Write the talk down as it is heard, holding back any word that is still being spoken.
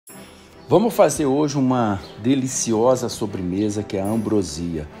Vamos fazer hoje uma deliciosa sobremesa que é a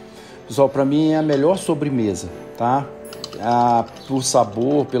ambrosia. Pessoal, para mim é a melhor sobremesa, tá? Por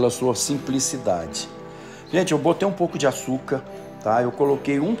sabor, pela sua simplicidade. Gente, eu botei um pouco de açúcar, tá? Eu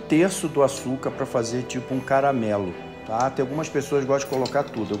coloquei 1/3 do açúcar para fazer tipo um caramelo, tá? Tem algumas pessoas que gostam de colocar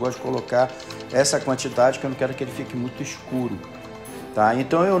tudo. Eu gosto de colocar essa quantidade que eu não quero que ele fique muito escuro, tá?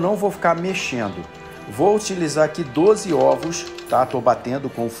 Então eu não vou ficar mexendo. Vou utilizar aqui 12 ovos, tá? Tô batendo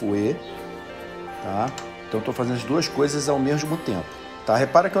com o fouet, tá? Então estou fazendo as duas coisas ao mesmo tempo, tá?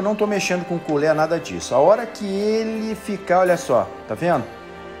 Repara que eu não estou mexendo com colher, nada disso. A hora que ele ficar, olha só, tá vendo?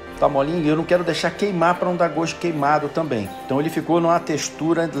 Tá molinho, eu não quero deixar queimar para não dar gosto queimado também. Então ele ficou numa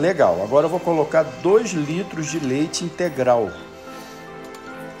textura legal. Agora eu vou colocar 2 litros de leite integral,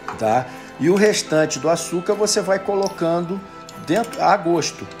 tá? E o restante do açúcar você vai colocando dentro a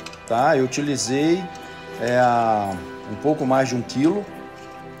gosto, tá? Eu utilizei um pouco mais de 1 quilo,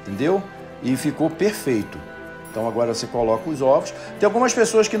 entendeu? E ficou perfeito. Então agora você coloca os ovos. Tem algumas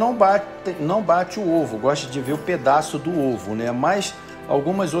pessoas que não bate o ovo, gosta de ver o pedaço do ovo, né? Mas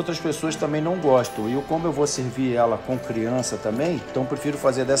algumas outras pessoas também não gostam. E como eu vou servir ela com criança também, então eu prefiro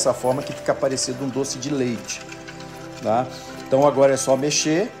fazer dessa forma que fica parecendo um doce de leite, tá? Então agora é só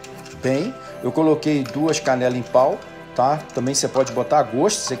mexer bem. Eu coloquei 2 canelas em pau, tá? Também você pode botar a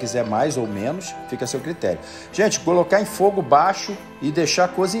gosto, se você quiser mais ou menos, fica a seu critério. Gente, colocar em fogo baixo e deixar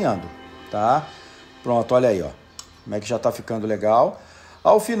cozinhando, tá? Pronto, olha aí, ó, como é que já tá ficando legal.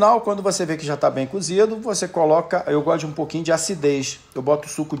 Ao final, quando você vê que já tá bem cozido, você coloca, eu gosto de um pouquinho de acidez. Eu boto o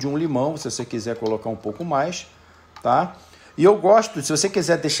suco de um limão, se você quiser colocar um pouco mais, tá? E eu gosto, se você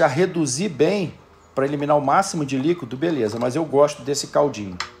quiser deixar reduzir bem, para eliminar o máximo de líquido, beleza, mas eu gosto desse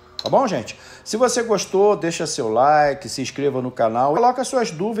caldinho. Tá bom, gente? Se você gostou, deixa seu like, se inscreva no canal. Coloca suas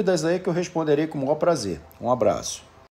dúvidas aí que eu responderei com o maior prazer. Um abraço.